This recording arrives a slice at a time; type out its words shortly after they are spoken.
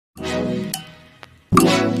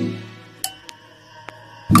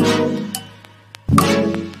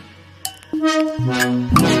Hi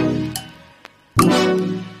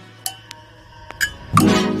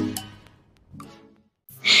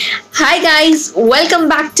guys, welcome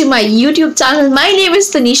back to my YouTube channel. My name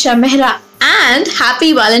is Tanisha Mehra and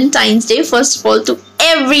happy Valentine's Day first of all to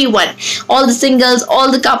everyone, all the singles,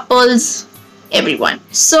 all the couples, everyone.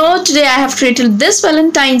 So today I have created this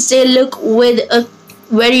Valentine's Day look with a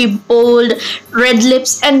very bold red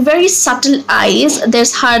lips and very subtle eyes.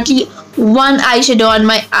 There's hardly one eyeshadow on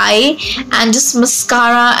my eye and just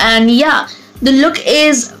mascara, and yeah, the look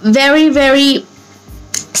is very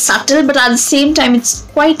subtle, but at the same time it's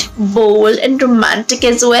quite bold and romantic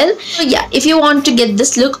as well. So yeah, if you want to get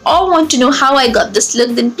this look or want to know how I got this look,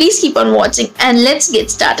 then please keep on watching and let's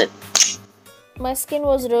get started. My skin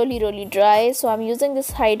was really dry, so I'm using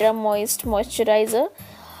this Hydra Moist Moisturizer.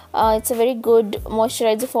 It's a very good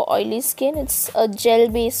moisturizer for oily skin. It's a gel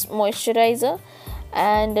based moisturizer,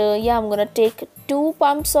 and yeah, I'm gonna take 2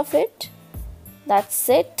 pumps of it. That's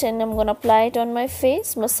it, and I'm gonna apply it on my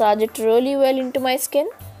face, massage it really well into my skin.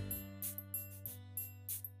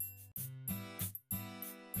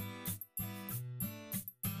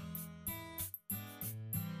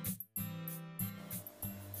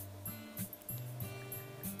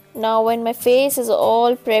 Now when my face is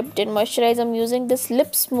all prepped and moisturized, I'm using this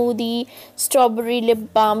lip smoothie strawberry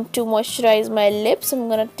lip balm to moisturize my lips. I'm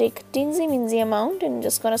gonna take a teensy amount and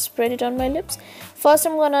just gonna spread it on my lips. First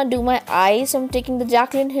I'm gonna do my eyes. I'm taking the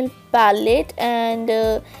Jaclyn Hill palette, and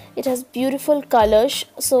it has beautiful colors.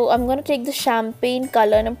 So I'm gonna take the champagne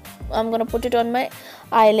color and I'm gonna put it on my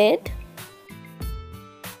eyelid.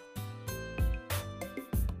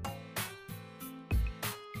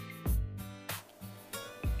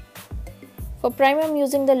 For primer, I'm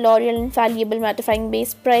using the L'Oreal Infallible Mattifying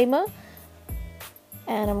Base Primer,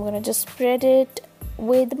 and I'm gonna just spread it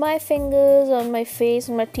with my fingers on my face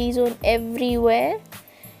and my T-zone everywhere,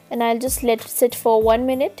 and I'll just let it sit for 1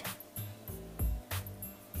 minute.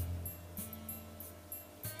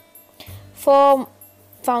 For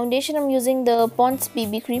foundation, I'm using the Pond's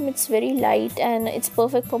BB cream. It's very light and it's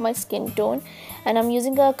perfect for my skin tone, and I'm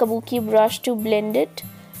using a kabuki brush to blend it.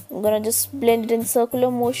 I'm gonna just blend it in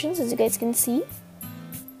circular motions, as you guys can see.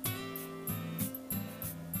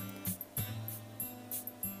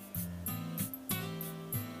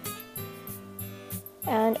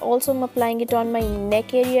 And also I'm applying it on my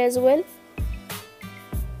neck area as well,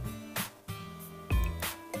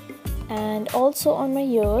 and also on my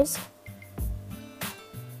ears.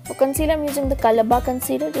 For concealer, I'm using the Color Bar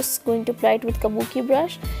concealer, just going to apply it with kabuki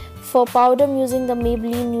brush. For powder, I'm using the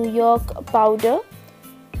Maybelline New York powder,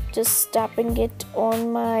 just tapping it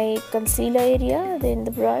on my concealer area, then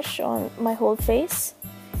the brush on my whole face.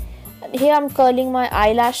 And here I'm curling my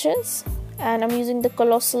eyelashes, and I'm using the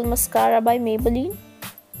Colossal Mascara by Maybelline.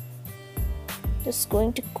 Just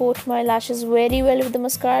going to coat my lashes very well with the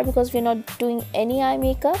mascara because we're not doing any eye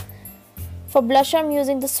makeup. For blusher, I'm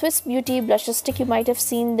using the Swiss Beauty blusher stick. You might have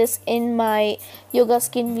seen this in my yoga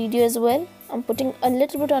skin video as well. I'm putting a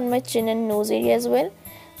little bit on my chin and nose area as well.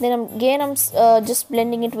 Then I'm just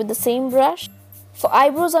blending it with the same brush. For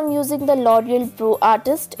eyebrows, I'm using the L'Oreal Pro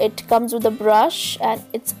Artist. It comes with a brush and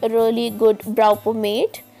it's a really good brow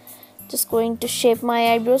pomade. Just going to shape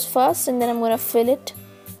my eyebrows first, and then I'm going to fill it.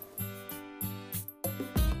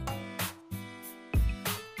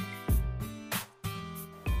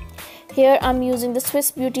 Here I'm using the Swiss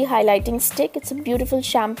Beauty highlighting stick. It's a beautiful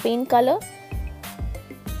champagne color.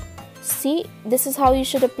 See, this is how you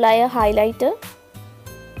should apply a highlighter.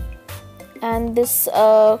 And this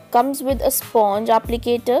comes with a sponge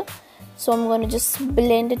applicator, so I'm going to just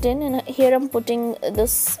blend it in, and here I'm putting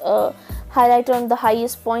this highlighter on the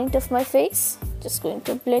highest point of my face. Just going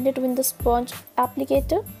to blend it with the sponge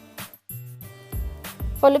applicator.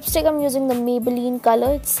 For lipstick, I'm using the Maybelline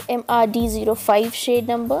color. It's MRD05 shade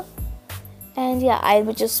number, and yeah, I'll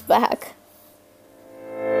be just back.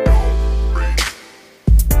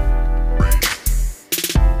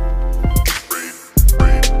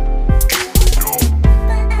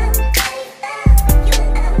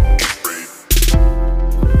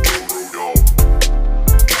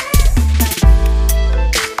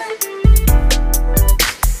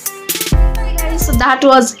 That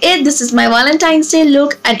was it. This is my Valentine's Day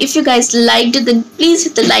look, and if you guys liked it, then please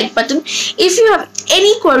hit the like button. If you have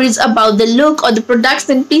any queries about the look or the products,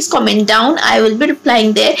 then please comment down. I will be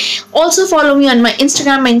replying there. Also follow me on my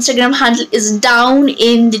Instagram. My Instagram handle is down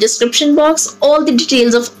in the description box. All the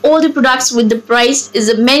details of all the products with the price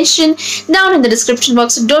is mentioned down in the description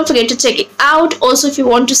box, so don't forget to check it out. Also, if you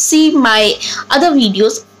want to see my other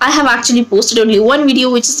videos, I have actually posted only one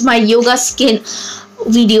video, which is my yoga skin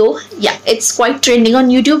video. Yeah, it's quite trending on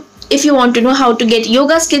YouTube. if you want to know how to get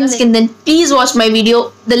yoga skin, then please watch my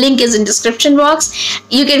video. The link is in description box.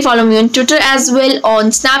 You can follow me on Twitter as well, on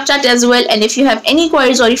Snapchat as well. And if you have any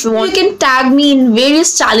queries, or if you want, you can tag me in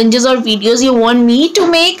various challenges or videos you want me to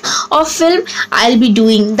make or film. I'll be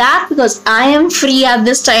doing that because I am free at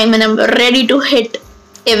this time and I'm ready to hit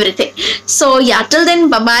everything. So yeah, till then,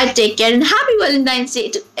 bye bye, take care, and happy Valentine's Day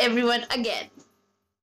to everyone again.